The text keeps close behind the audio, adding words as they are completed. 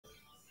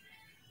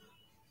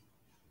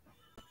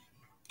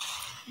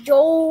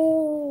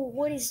Yo,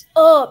 what is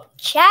up,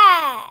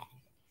 chat?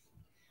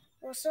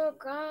 What's up,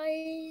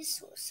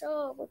 guys? What's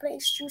up? We're playing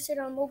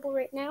Sturcid on mobile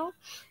right now. I'm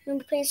gonna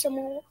be playing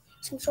some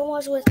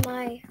solos with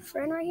my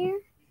friend right here.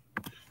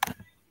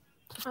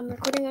 I'm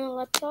recording on a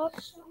laptop.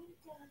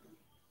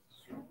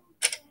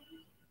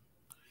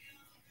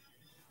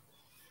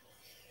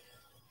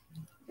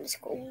 Let's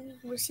go.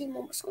 We'll see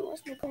mobile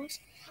solos.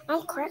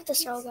 I'm cracked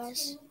as hell,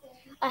 guys.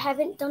 I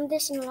haven't done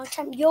this in a long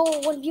time. Yo,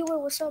 one viewer,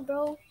 what's up,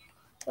 bro?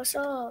 What's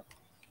up?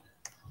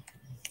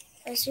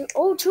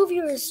 Oh, 2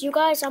 viewers. You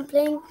guys, I'm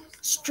playing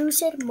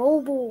Sturcid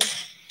mobile.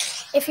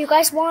 If you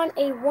guys want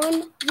a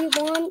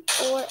 1v1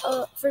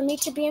 or for me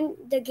to be in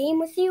the game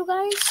with you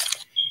guys,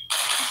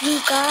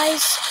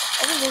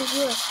 everyone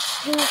here,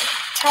 you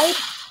type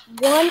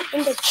 1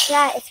 in the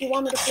chat if you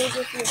want me to play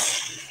with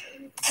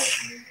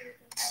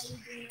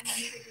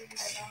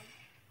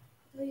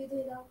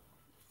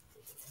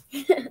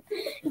you.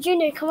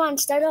 Junior, come on,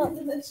 start up.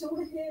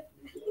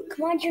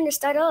 Come on, Junior,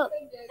 start up.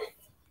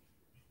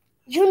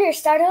 Junior,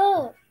 start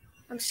up.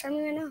 I'm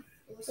starting right now.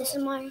 This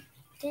is my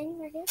thing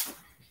right here.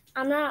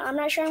 I'm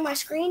not showing my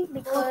screen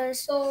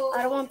because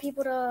I don't want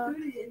people to,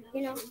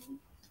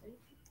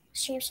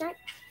 stream snack.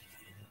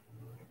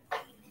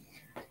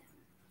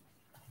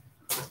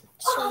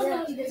 So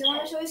yeah. He doesn't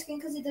want to show his screen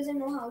because he doesn't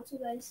know how to,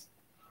 guys.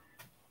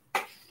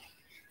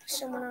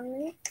 Someone on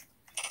me.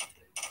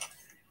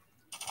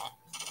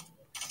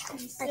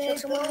 He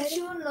said, don't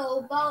you know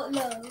about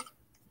love?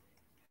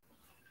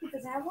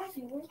 Because I have 1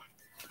 viewer.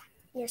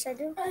 Yes, I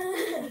do.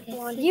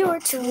 1 viewer,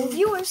 2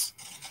 viewers.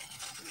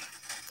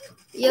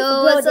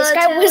 Yo, bro, this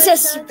guy was a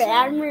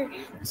spammer.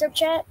 What's up,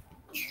 chat?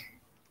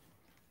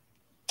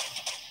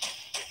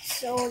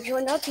 So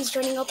join up. He's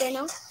joining up right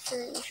now.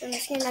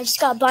 I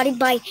just got bodied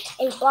by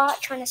a bot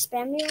trying to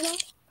spam me right now,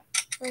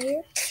 right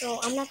here.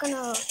 So I'm not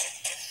gonna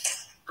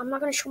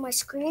show my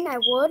screen. I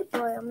would,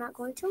 but I'm not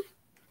going to.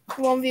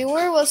 1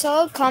 viewer, what's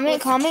up?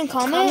 Comment right now if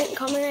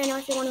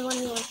you want to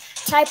 1v1.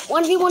 Type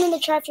 1v1 in the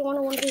chat if you want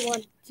to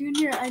 1v1.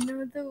 Junior, I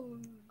know the.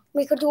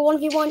 We could do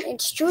 1v1 in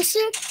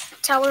Sturcid,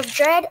 Tower of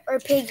Dread, or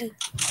Piggy.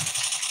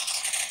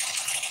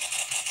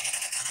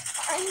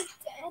 I'm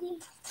daddy.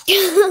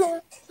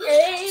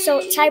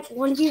 So type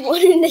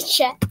 1v1 in the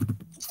chat.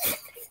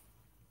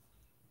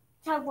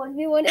 Type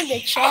 1v1 in the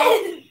chat.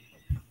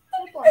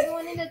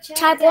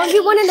 Type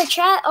 1v1 in the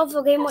chat of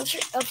the game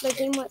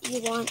what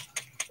you want.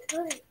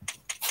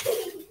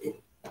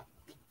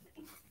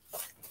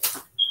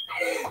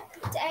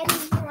 Daddy,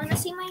 you wanna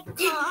see my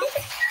car?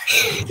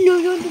 No.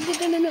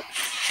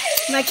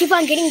 I keep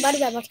on getting body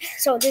that much.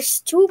 So there's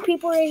 2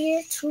 people right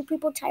here. 2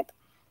 people type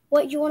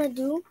what you want to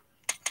do.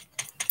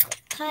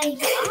 Type.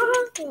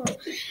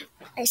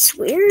 I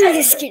swear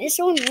this kid is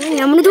so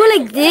annoying. I'm gonna do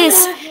it like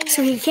this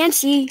so he can't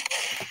see.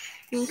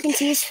 You can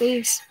see his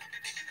face.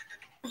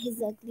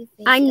 His ugly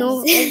face. I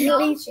know.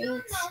 I'll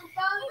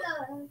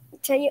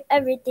tell you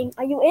everything.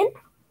 Are you in?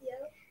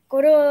 Yeah.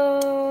 Go to.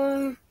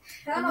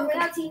 We're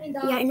not teaming,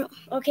 dog. Yeah, I know.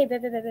 Okay,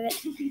 bet.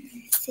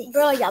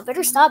 Bro, y'all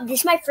better stop.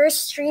 This is my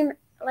first stream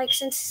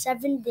since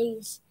 7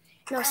 days.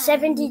 No,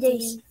 70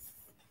 days.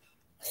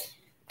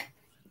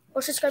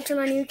 Or subscribe to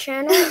my new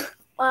channel.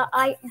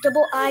 I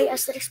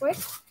Aesthetic Square.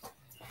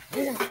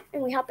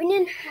 And we hopping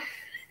in.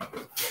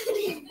 Come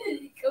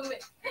in.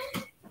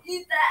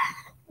 Eat that.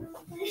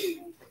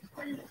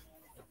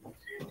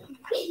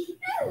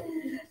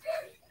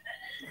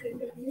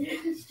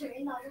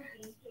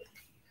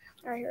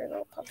 Alright, here we go.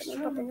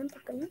 Popping in.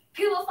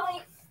 Pillow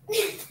fight.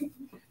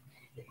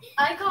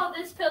 I call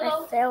this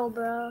pillow. I fell,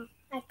 bro.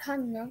 I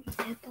can't know.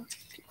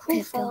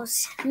 Who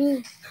falls?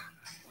 Me.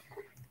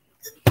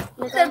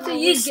 That's what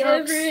you get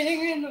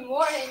everything in the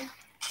morning.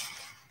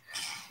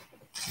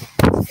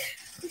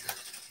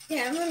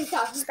 Yeah, I'm really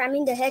talking.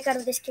 Spamming the heck out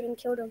of this kid and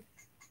killed him.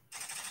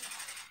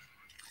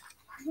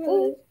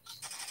 Ooh.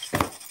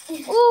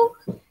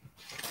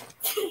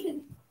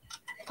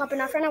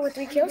 Popping off right now with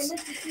 3 kills.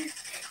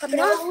 Popping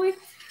off.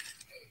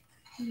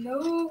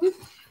 No.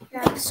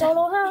 Yeah,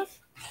 solo health.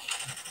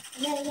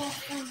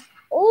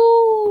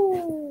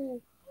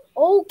 Oh.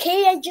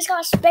 Okay, I just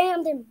got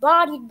spammed and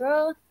bodied,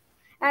 bro.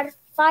 I had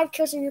 5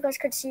 kills, and you guys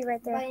could see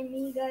right there. By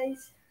me,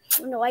 guys.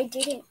 No, I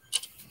didn't.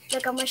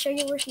 Look, I'm gonna show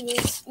you where he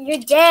is. You're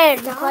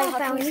dead. No,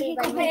 Daddy.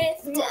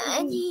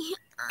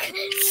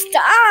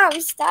 Stop.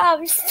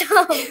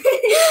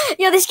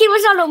 Yo, this kid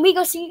was on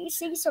Omegle. See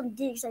some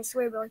digs. I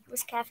swear, bro. He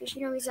was catfish.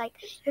 You know, he was like,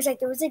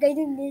 there was a guy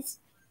doing this.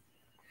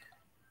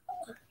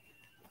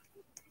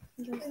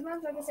 This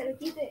motherfucker said to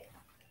keep it.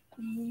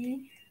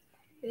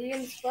 You're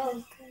gonna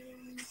spell.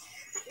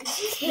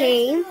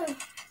 Okay.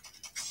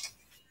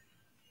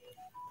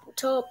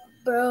 What's up,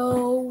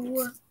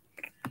 bro?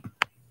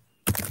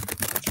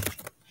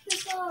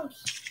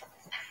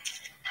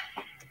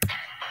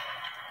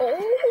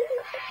 Oh.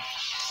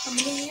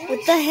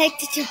 What the heck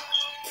did you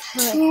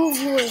put? 2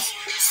 viewers.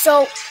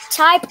 So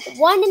type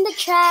 1 in the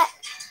chat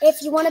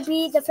if you want to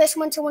be the first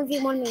one to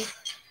 1v1 me. It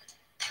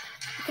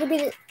could be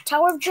the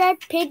Tower of Dread,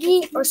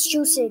 Piggy, or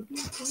Sturcid.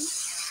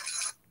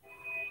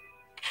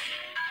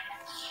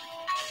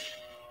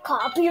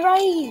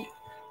 copyright.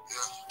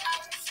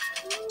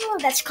 Oh,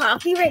 that's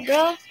copyright,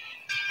 girl.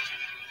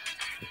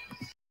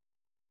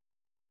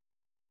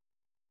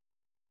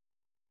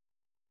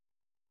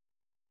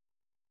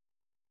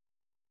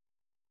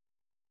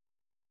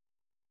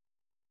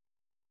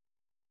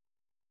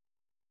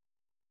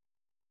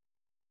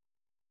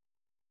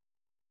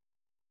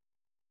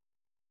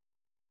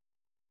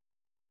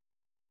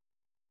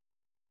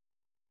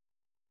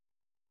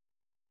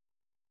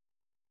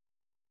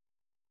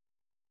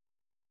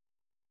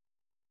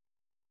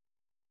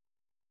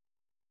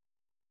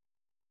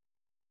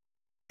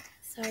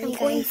 Sorry, I'm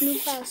going blue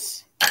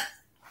fast.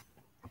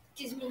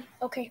 Excuse me.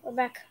 Okay, we're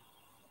back.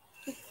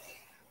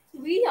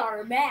 We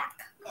are back.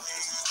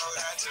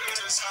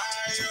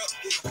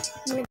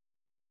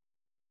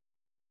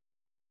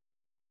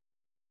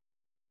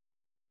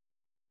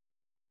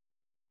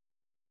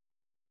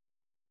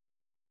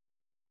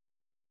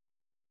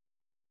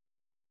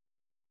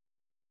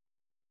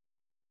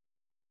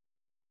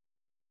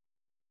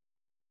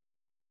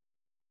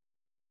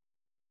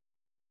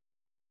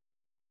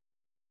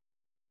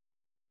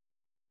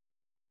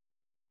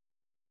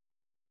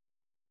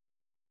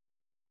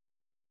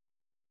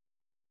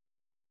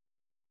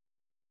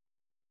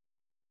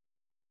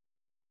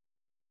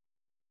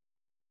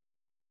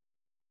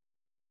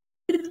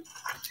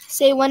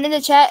 Say one in the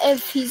chat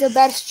if he's a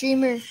bad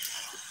streamer.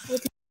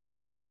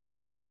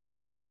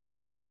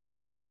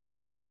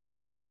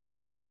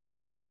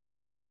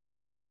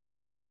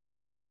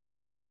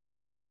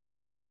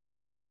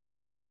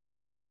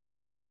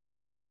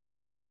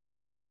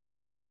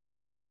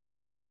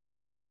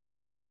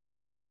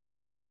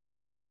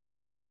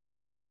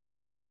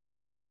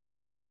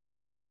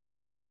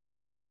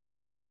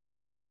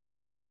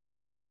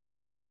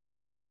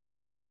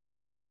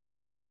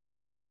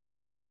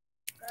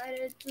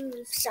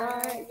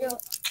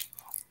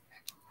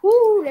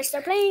 Woo, let's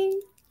start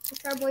playing. Let's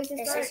start, boys.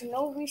 Let's This start. is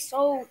no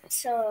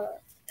results.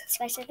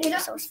 Special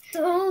results.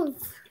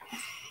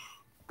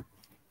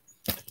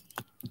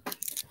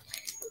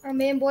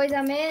 I'm in, boys.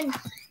 I'm in.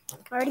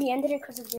 I already ended it because of